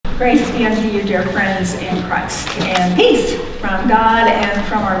Grace be unto you, dear friends in Christ, and peace from God and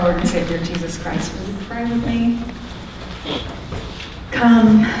from our Lord and Savior, Jesus Christ. Will you pray with me?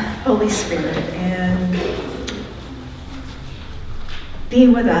 Come, Holy Spirit, and be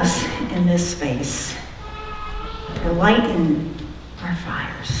with us in this space. Enlighten our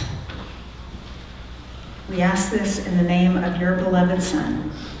fires. We ask this in the name of your beloved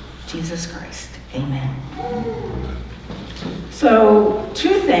Son, Jesus Christ. Amen. So,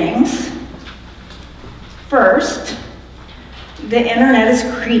 two things. First, the internet is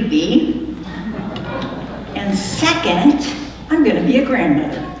creepy. And second, I'm going to be a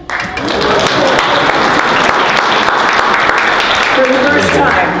grandmother. For the first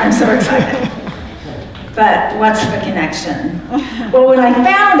time, I'm so excited. But what's the connection? Well, when I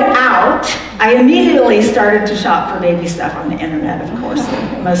found out, I immediately started to shop for baby stuff on the internet, of course,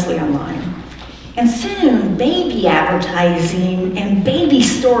 mostly online. And soon, baby advertising and baby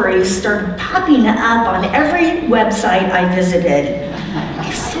stories started popping up on every website I visited.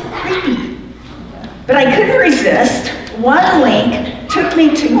 It's so creepy. But I couldn't resist. One link took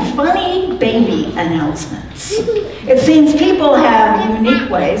me to funny baby announcements. It seems people have unique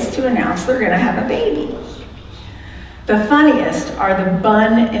ways to announce they're going to have a baby. The funniest are the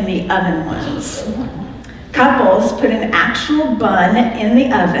bun in the oven ones. Couples put an actual bun in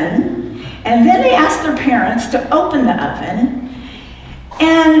the oven, and then they ask their parents to open the oven,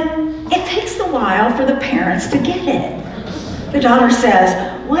 and it takes a while for the parents to get it. The daughter says,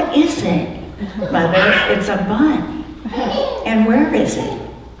 "What is it?" "Mother, it's a bun." "And where is it?"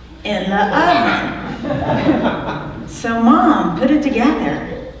 "In the oven." "So Mom, put it together."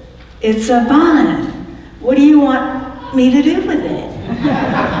 "It's a bun. What do you want me to do with it?"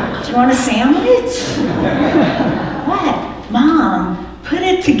 "Do you want a sandwich?" "What?" "Mom, put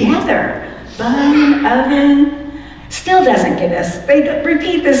it together. Bun, oven." Still doesn't get us. They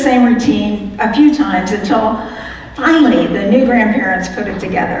repeat the same routine a few times until finally the new grandparents put it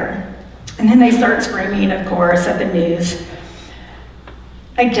together. And then they start screaming, of course, at the news.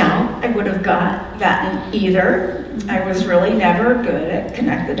 I doubt I would have got that either. I was really never good at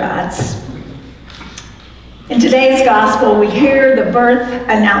connect the dots. In today's gospel, we hear the birth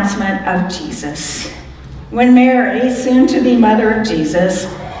announcement of Jesus. When Mary, soon to be mother of Jesus,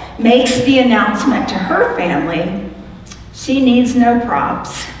 makes the announcement to her family, she needs no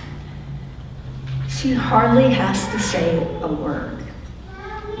props. She hardly has to say a word.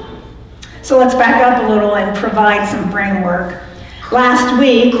 So let's back up a little and provide some framework. Last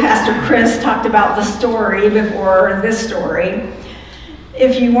week, Pastor Chris talked about the story before this story.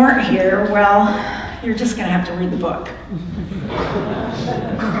 If you weren't here, well, you're just going to have to read the book.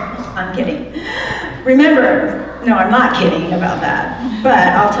 I'm kidding. Remember, no, I'm not kidding about that, but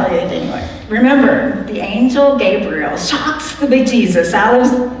I'll tell you it anyway. Remember, the angel Gabriel shocks the big Jesus out of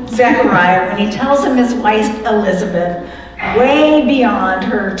Zechariah when he tells him his wife Elizabeth, way beyond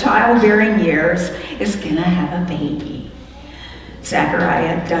her childbearing years, is going to have a baby.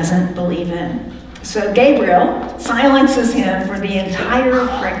 Zechariah doesn't believe him. So Gabriel silences him for the entire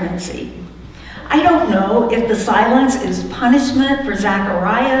pregnancy. I don't know if the silence is punishment for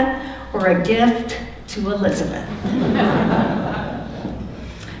Zechariah or a gift to Elizabeth.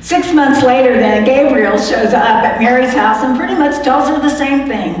 6 months later then, Gabriel shows up at Mary's house and pretty much tells her the same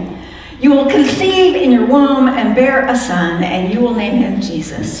thing. You will conceive in your womb and bear a son, and you will name him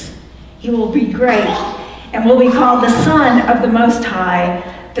Jesus. He will be great and will be called the Son of the Most High.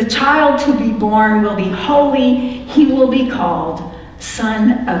 The child to be born will be holy. He will be called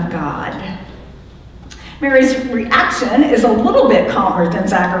Son of God. Mary's reaction is a little bit calmer than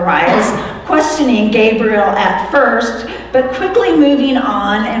Zechariah's, questioning Gabriel at first, but quickly moving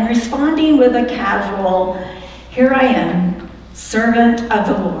on and responding with a casual, "Here I am, servant of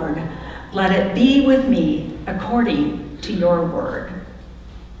the Lord. Let it be with me according to your word."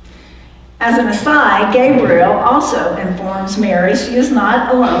 As an aside, Gabriel also informs Mary she is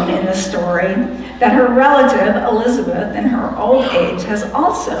not alone in this story, that her relative Elizabeth in her old age has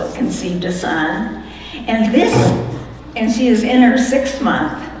also conceived a son. And she is in her 6th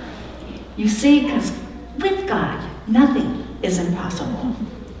month. You see, because with God, nothing is impossible.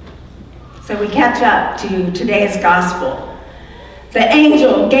 So we catch up to today's gospel. The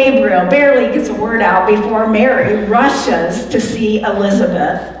angel Gabriel barely gets a word out before Mary rushes to see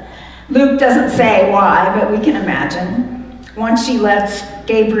Elizabeth. Luke doesn't say why, but we can imagine. Once she lets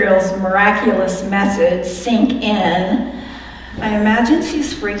Gabriel's miraculous message sink in, I imagine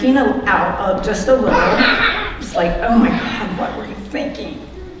she's freaking out just a little. It's like, oh my God, what were you thinking?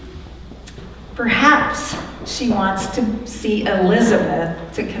 Perhaps she wants to see Elizabeth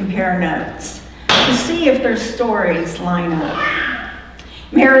to compare notes, to see if their stories line up.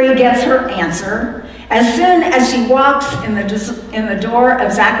 Mary gets her answer as soon as she walks in the door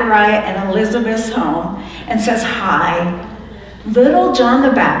of Zachariah and Elizabeth's home and says hi. Little John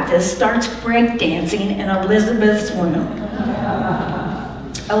the Baptist starts breakdancing in Elizabeth's womb.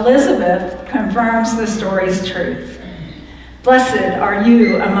 Elizabeth confirms the story's truth. Blessed are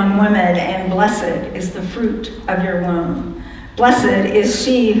you among women, and blessed is the fruit of your womb. Blessed is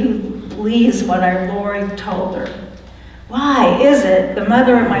she who believes what our Lord told her. Why is it the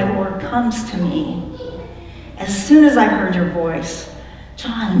mother of my Lord comes to me? As soon as I heard your voice,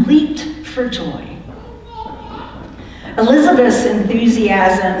 John leaped for joy. Elizabeth's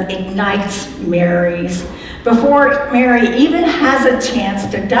enthusiasm ignites Mary's. Before Mary even has a chance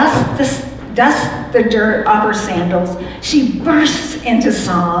to dust the dirt off her sandals, she bursts into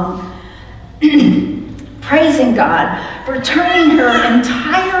song, praising God for turning her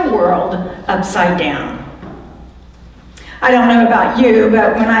entire world upside down. I don't know about you,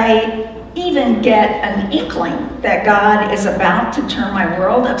 but when I even get an inkling that God is about to turn my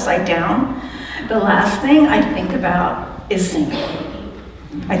world upside down, the last thing I think about is singing.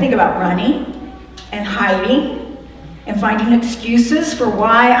 I think about running and hiding and finding excuses for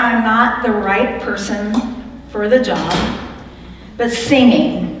why I'm not the right person for the job, but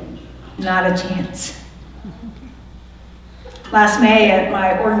singing, not a chance. Last May at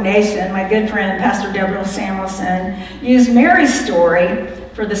my ordination, my good friend, Pastor Deborah Samuelson, used Mary's story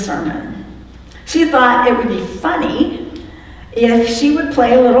for the sermon. She thought it would be funny if she would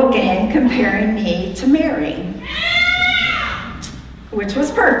play a little game comparing me to Mary, which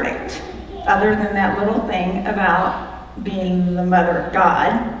was perfect, other than that little thing about being the mother of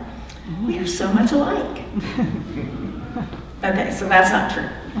God. We are so much alike. Okay, so that's not true.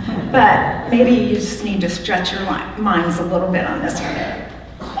 But maybe you just need to stretch your minds a little bit on this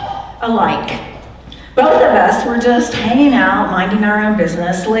one. Alike. Both of us were just hanging out, minding our own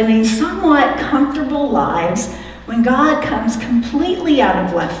business, living somewhat comfortable lives when God comes completely out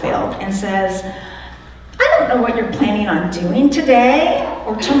of left field and says, I don't know what you're planning on doing today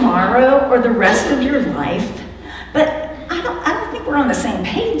or tomorrow or the rest of your life, but I don't think we're on the same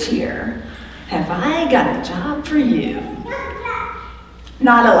page here. Have I got a job for you?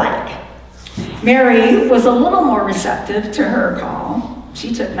 Not alike. Mary was a little more receptive to her call.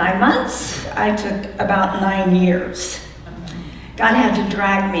 She took 9 months. I took about 9 years. God had to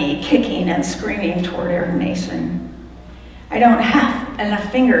drag me kicking and screaming toward ordination. I don't have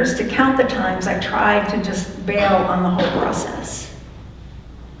enough fingers to count the times I tried to just bail on the whole process.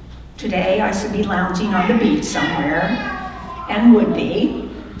 Today, I should be lounging on the beach somewhere, and would be,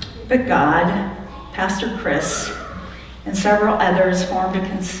 but God, Pastor Chris, and several others formed a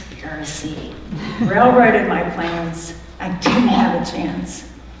conspiracy, railroaded my plans. I didn't have a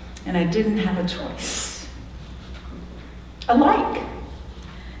chance, and I didn't have a choice. Alike.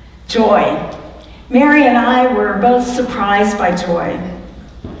 Joy. Mary and I were both surprised by joy.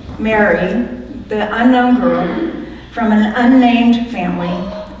 Mary, the unknown girl from an unnamed family,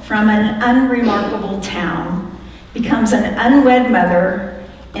 from an unremarkable town, becomes an unwed mother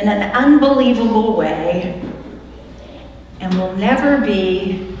in an unbelievable way and will never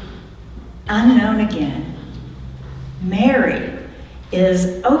be unknown again. Mary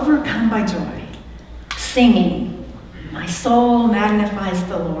is overcome by joy, singing, my soul magnifies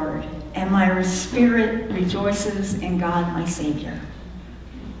the Lord, and my spirit rejoices in God, my Savior.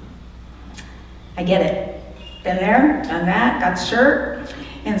 I get it. Been there, done that, got the shirt,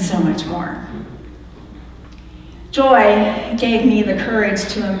 and so much more. Joy gave me the courage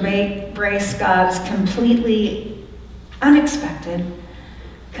to embrace God's completely unexpected,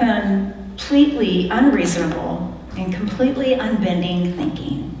 completely unreasonable, and completely unbending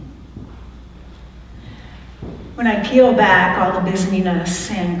thinking. When I peel back all the busyness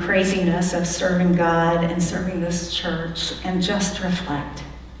and craziness of serving God and serving this church and just reflect,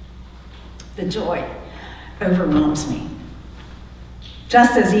 the joy overwhelms me.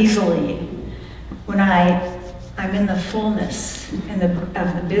 Just as easily when I'm in the fullness and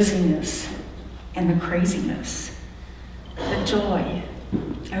of the busyness and the craziness, the joy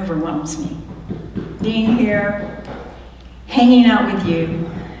overwhelms me. Being here, hanging out with you,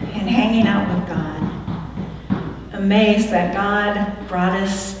 and hanging out with God. Amazed that God brought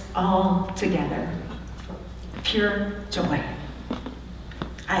us all together. Pure joy.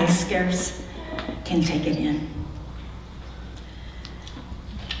 I scarce can take it in.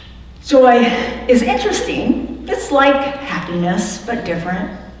 Joy is interesting. It's like happiness, but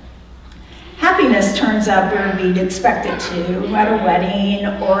different. Happiness turns up where we'd expect it to, at a wedding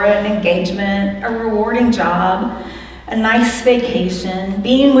or an engagement, a rewarding job, a nice vacation,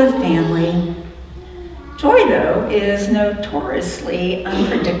 being with family. Joy, though, is notoriously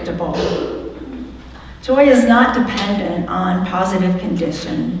unpredictable. Joy is not dependent on positive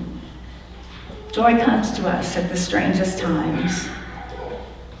condition. Joy comes to us at the strangest times,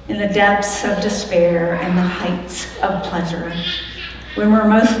 in the depths of despair and the heights of pleasure, when we're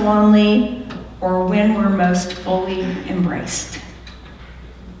most lonely or when we're most fully embraced.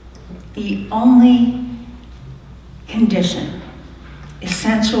 The only condition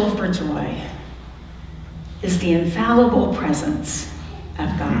essential for joy is the infallible presence of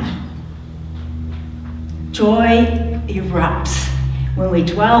God. Joy erupts when we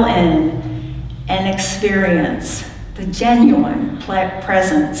dwell in and experience the genuine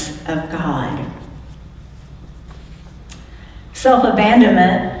presence of God.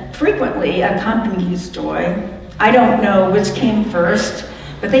 Self-abandonment frequently accompanies joy. I don't know which came first,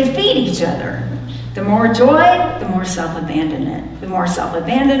 but they feed each other. The more joy, the more self-abandonment. The more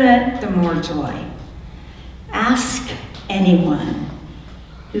self-abandonment, the more joy. Ask anyone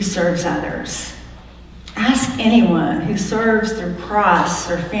who serves others. Ask anyone who serves through cross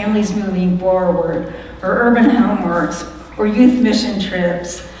or families moving forward or urban homeworks or youth mission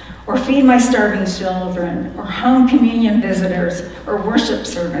trips or feed my starving children or home communion visitors or worship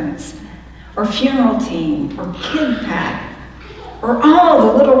servants or funeral team or kid pack or all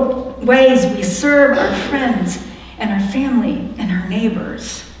the little ways we serve our friends and our family and our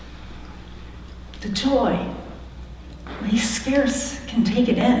neighbors. The joy, we scarce can take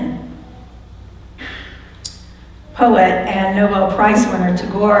it in. Poet and Nobel Prize winner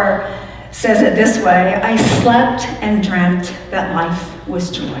Tagore says it this way: I slept and dreamt that life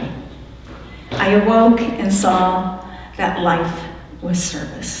was joy. I awoke and saw that life was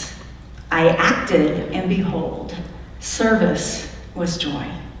service. I acted and behold, service was joy.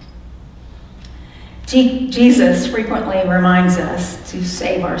 Jesus frequently reminds us to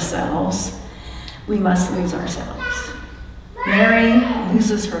save ourselves, we must lose ourselves. Mary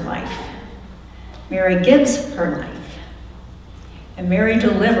loses her life. Mary gives her life. And Mary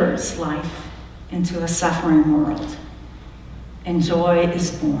delivers life into a suffering world. And joy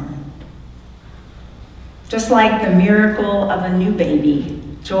is born. Just like the miracle of a new baby,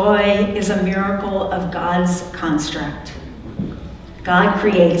 joy is a miracle of God's construct. God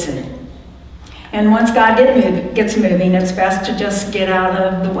creates it. And once God gets moving, it's best to just get out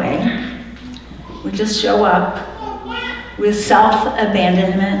of the way. We just show up with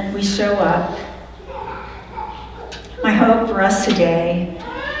self-abandonment. We show up. My hope for us today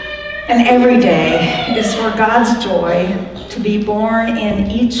and every day is for God's joy to be born in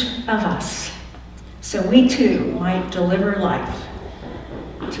each of us, so we too might deliver life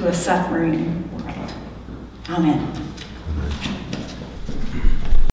to a suffering world. Amen.